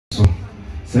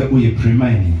say we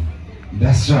pre-mining.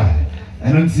 That's right.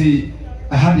 I don't see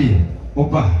a honey,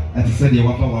 Opa, and said your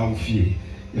papa will fear.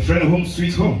 Your friend home,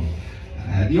 sweet home.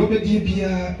 The obedi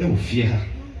bia, it will fear.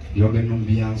 The obenon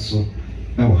bia so,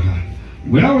 oh,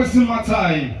 when I was in my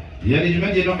time, yeah, you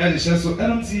made no as so, I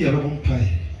don't see a long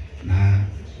pie. Nah,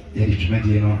 yeah, you made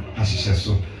no as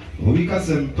so. We can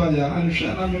send Paya and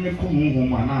Shana me come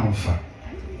home an alpha.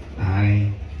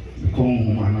 I come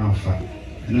home an alpha.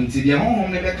 And until your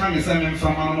home never comes, I'm in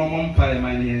from one pie,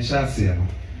 my name Shassia.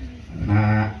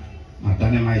 Na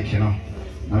madame Mike no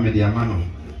na me dia mano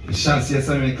chassis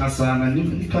esa me kasa na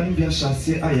ni kan bia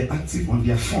chassis aye active on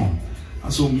their phone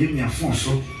aso me phone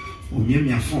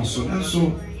so and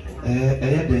so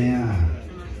ya den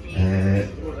a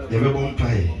ye be bon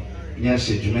pai ni a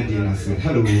she dwuma di na say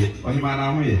hello ohima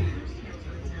na ho ye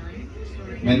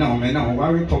me na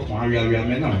wa we talk to awia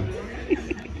me na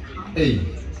eh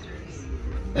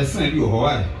esa bi ho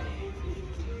wa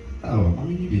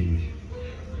mami ni bi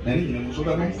and you know, so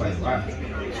that one fight.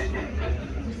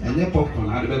 And your popcorn,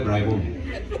 I'll be bribe.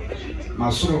 My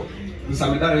soul,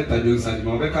 some director doing such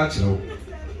more catch.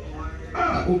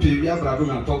 Ah, okay, we have bravo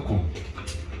and popcorn.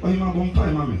 Oh, you my one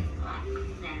pie, mammy.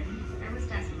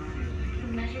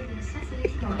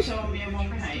 Show me a one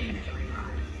pie.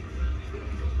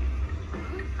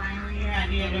 Finally, I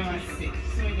did a sick,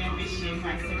 so then we share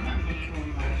my second before.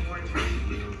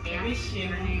 We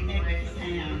share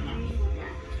everything.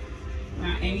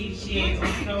 Na any chair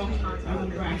also on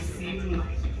Brazil.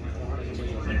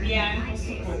 We are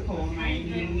also call my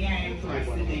name. We are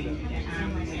president.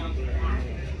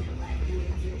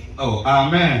 Oh,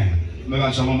 amen. Me va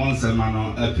chama monse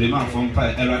mano e prima from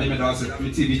pai e rade me do se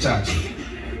TV charge.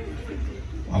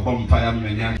 Wa bom pai am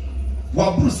menya.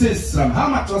 Wa Bruce Sram, how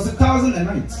much was 1,000 a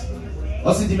night?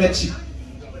 Was it the mechi?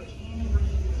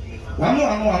 One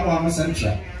more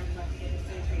central.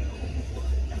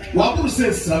 What Bruce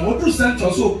says, what Bruce sent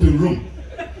us open room.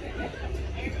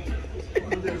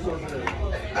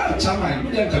 Ah, Chama,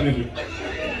 we don't come in.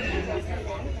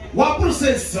 What Bruce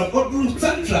says, what Bruce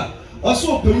Central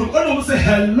also open room. Oh, say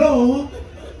hello.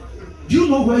 Do you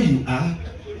know where you are?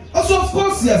 Also, of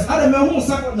course, yes. I don't know who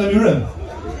sat in the mirror.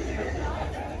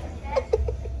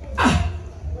 Ah,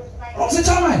 what's the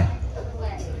Chama?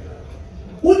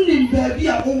 Only baby,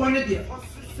 I want it.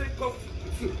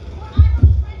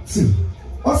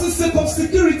 What's the sake of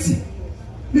security?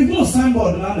 We no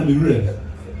signboard now in the mirror.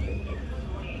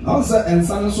 Now, sir, and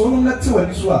son, so long let to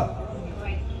any swap.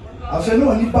 I feel no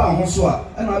any bar on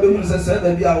swap, and I believe that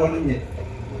there be our one in it.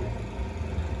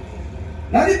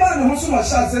 Now, the bar on so much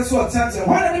shots, that's what tells you.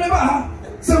 Why don't you remember?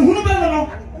 So, who know?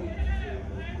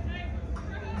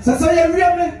 That's why you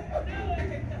real me.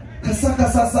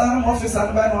 Kasaka office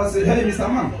and man was say, hey, Mr.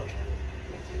 Man.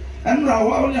 And now,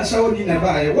 I only showed in a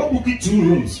buy. What book it 2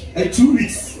 rooms? 2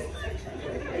 weeks.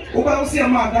 Over see a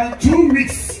man 2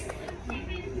 weeks.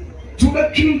 To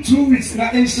be 2 weeks.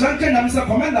 Now, in Sri Lanka, I'm a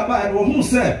commander by who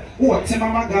said, oh,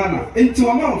 Timama Ghana. Into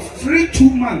a month, free 2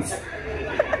 months.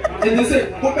 And they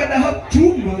say, oh, better have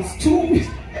 2 months, 2 weeks.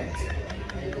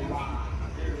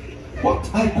 What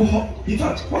alcohol, in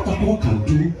fact, what alcohol can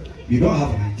do, you don't have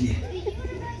an idea.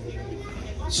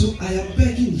 So I am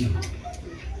begging you.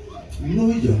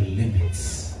 Know your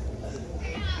limits.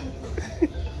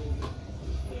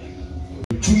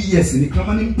 2 years in the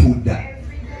Kramanin put that.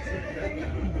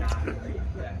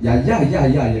 Yeah,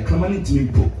 Kramanin to me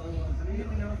put.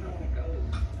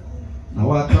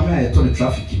 Now I come here to the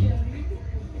traffic.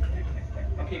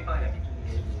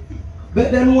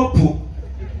 But then what put?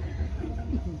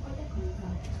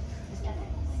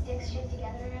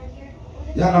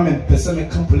 Yeah, I mean, person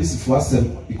come police for us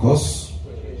because.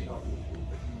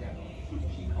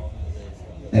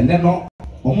 And then no,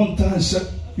 on time shirt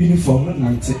uniform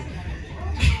and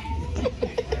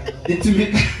it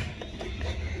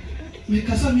make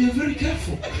us be very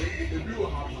careful.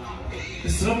 The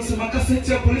Slums of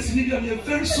police in India, we are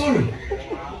very sorry.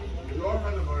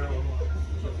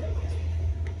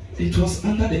 It was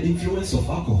under the influence of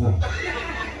alcohol.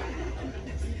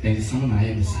 And someone I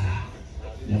am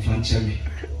the franchise.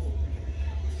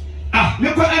 Ah, me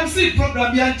go MC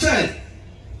program be church.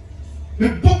 Me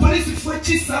pop police for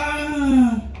chisa.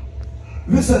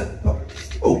 Me say,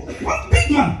 oh, one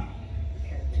big man,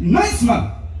 nice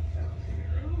man.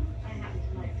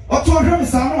 Or to him,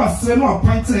 someone was saying, no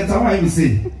appointment. I want to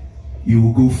say, you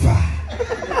will go far.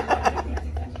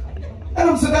 And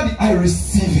I'm saying, Daddy, I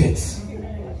receive it.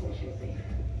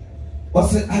 Or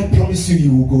say, I promise you,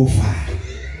 you will go far.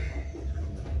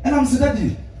 And I'm saying,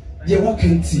 Daddy, you walk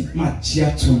into my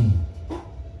chiatum.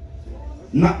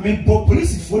 Not me, but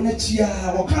police for the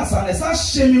chia or cancer, as I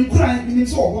shame him crying in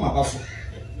his own.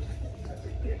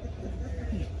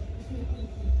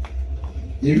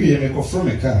 You make a from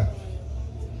a car.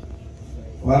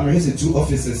 Well, I'm here 2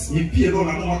 officers. You pay alone,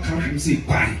 I don't want to come and say,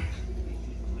 bang.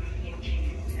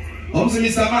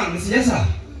 Mr. Man, yes, sir.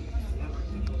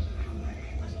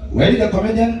 Where is the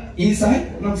comedian inside?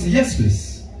 And I say, yes,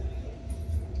 please.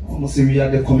 Almost say we are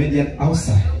the comedian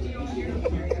outside.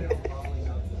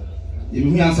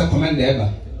 You answer commander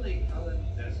ever.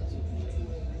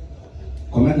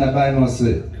 Commander by no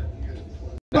say.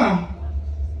 Now,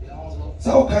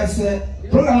 so okay, say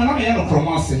program na me no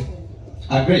promote.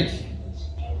 Agree.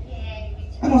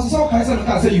 And also so okay,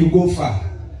 say you go far.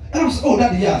 And I'm oh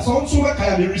that yeah, so we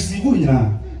can receive you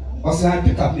now. Or say I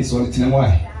pick up this all the time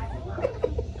why.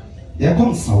 Yeah,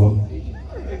 come someone.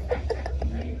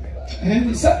 And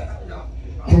he said,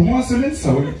 promotion is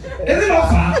so. Is it not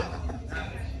far?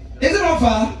 Is it not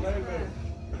far?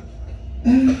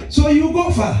 So you go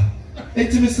far.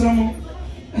 It's Mr. Ramo.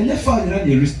 And you're far, you're not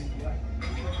your risk.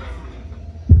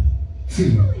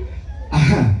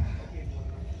 Aha.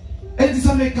 It is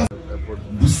a make us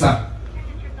Busa.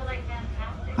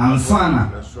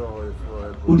 Ansana.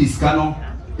 Udiscano.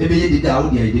 Ebe ye did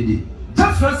out the idea.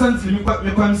 Just recently, me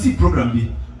can see program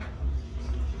be.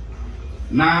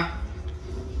 Na,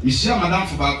 Michelle Madame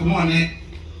Fubakumone,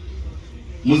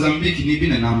 Mozambique,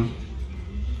 Nibin and Nam.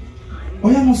 Oh,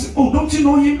 yeah, oh, don't you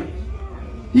know him?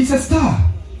 He's a star.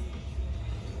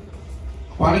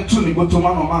 One two go to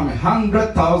one of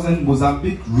 100,000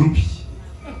 Mozambique rupee.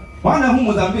 One of whom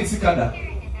Mozambique Sikada.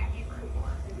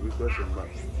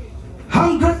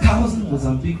 100,000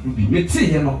 Mozambique rupee. Let's say,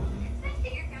 you know.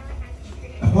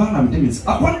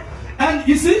 And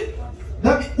you see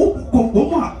that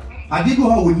I did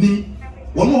go out with me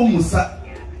one more Musa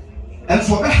and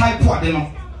for a high point.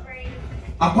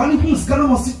 Upon whose gun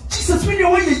was Jesus when you're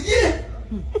away.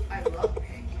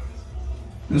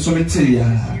 And so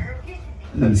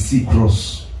let me see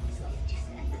cross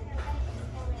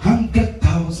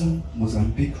 100,000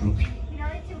 Mozambique rupee.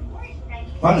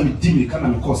 One of the team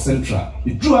can call Central.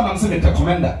 You drew an answer to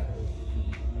commander.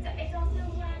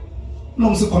 No,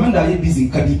 I'm saying, commander, I'm busy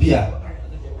in Kadibia.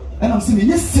 And I'm saying,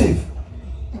 yes, safe.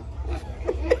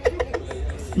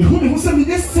 Who said,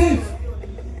 yes, safe.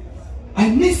 I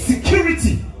need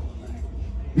security.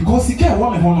 Because he can't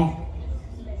want me honor.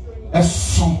 A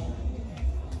song.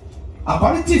 A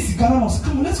quality is come on,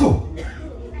 let's go.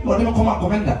 No, they don't come out,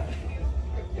 commander.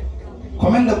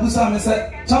 Commander Busa and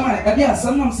said, Chama, I dare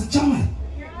someone say, Chama.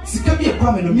 Sikabi a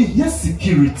crime to me, yes,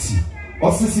 security.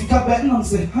 Or Sikabe, and I'm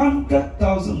saying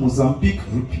 100,000 Mozambique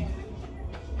rupee.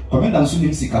 Commander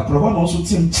Sunim Sika, Provan also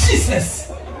team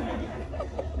Jesus.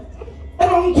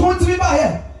 And I'm going to be by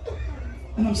here.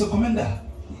 And I'm saying, Commander,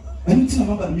 anything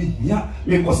about me, yeah,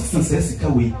 me consistency Sika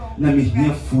way, na me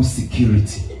here full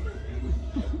security.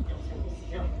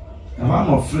 And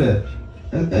I'm afraid,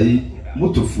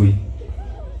 motorfree.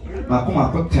 I come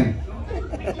up 10.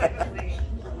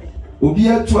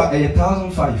 Obia to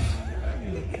 1,005.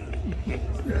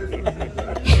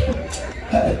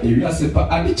 You are saying,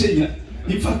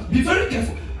 in fact, be very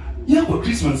careful. Yeah, for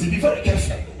Christmas, be very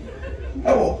careful.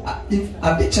 Oh, if I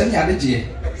be Chinese, I be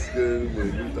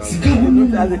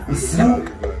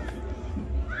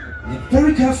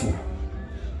very careful.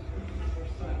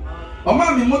 Oh,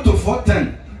 mommy, motor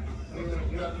 410.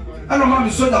 I don't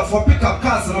mind so that for pick up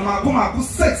cars and I'm going to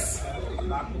 6.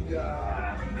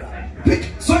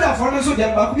 So that for me, so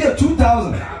that be a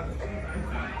 2,000.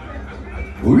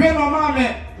 We are no mommy.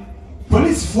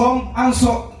 Police form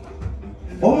answer.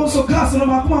 Almost so cars and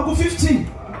I'm going to 15.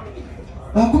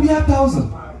 That could be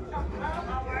 1,000.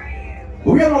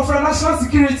 We are no for national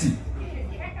security.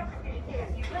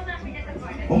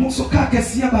 Almost so car can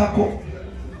see about.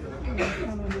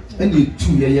 And you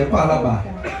 2 years, Palaba.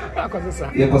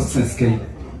 Yeah, because sense came.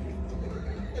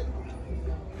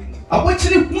 I want you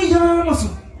to put your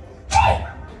muscle.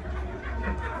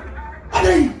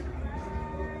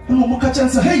 And one more catch and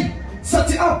say, hey,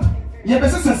 set it up. Yeah,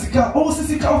 better sense car. Oh, since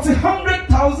it counts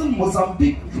 100,000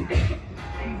 Mozambique.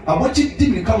 I want you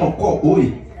to come or call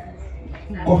away.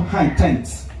 Go high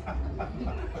tents.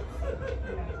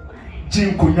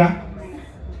 Jim Kunya.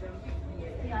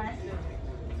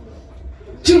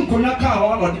 Jim Kunya can't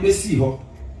on the sea.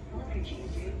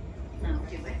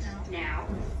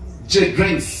 J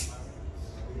drinks.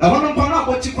 I want to find out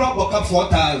what you brought up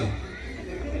 4,000.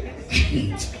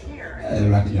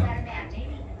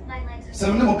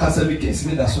 Some of them can be case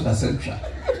made as soda central.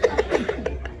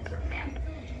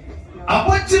 I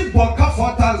want you bought up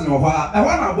 4,000 or what? I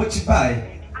want to watch you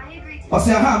buy. Or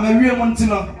say, I'm a real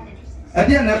Montino. I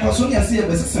didn't have so near see a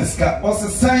business car or a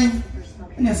sign.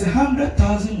 And there's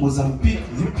 100,000 Mozambique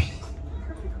rupee.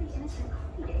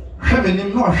 Having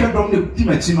him no shed on the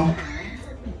Timotino.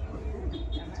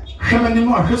 Shamani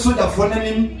more, Soja for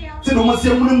name, said almost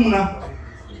a woman.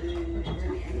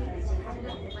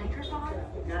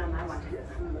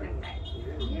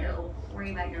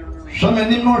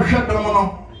 Shamani more,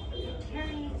 Shadow.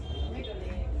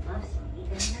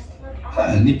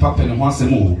 Ni papa and once a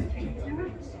move.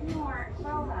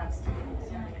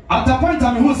 At the point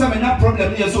I'm who's having that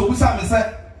problem here, so Usam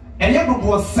said, and you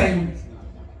was saying,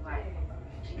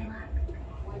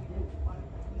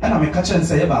 and I'm a catcher and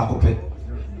say about it.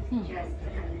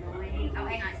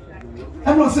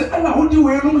 And I said, and I would do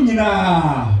a room, and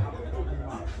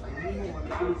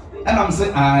I'm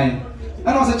saying, and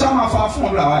I was a charm of our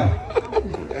phone. I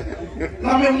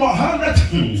mean, 100.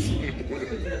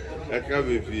 I can't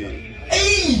be free.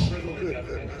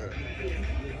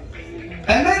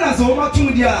 And then as over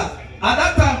to the at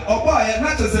that time, oh boy, and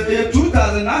not just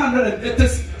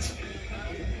 2,986.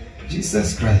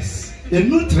 Jesus Christ, a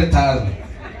new 3,000.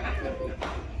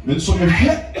 When so me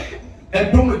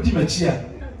a don't do much here.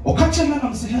 Or catch a man,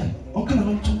 I'm saying, okay,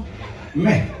 I'm to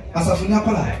me as a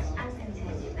funacola.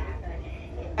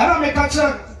 And I may catch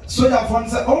a soya phone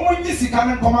say, oh, when you see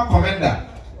coming, commander.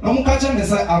 No catch me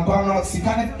say, I'll go out, see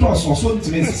can't toss or so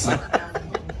to me.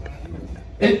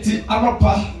 80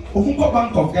 Anopa, Omungo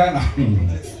Bank of Ghana.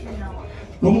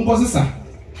 No more sister.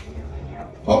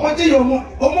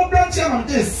 Omo branch am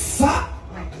this, sir.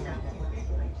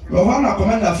 Yohana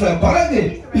commander for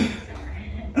Parade.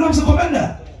 And I'm the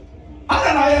commander.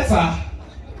 And I sir.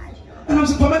 And I'm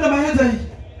the commander my head.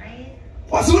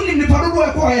 What's winning the Paru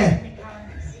acquire?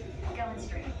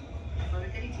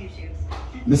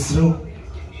 Mr.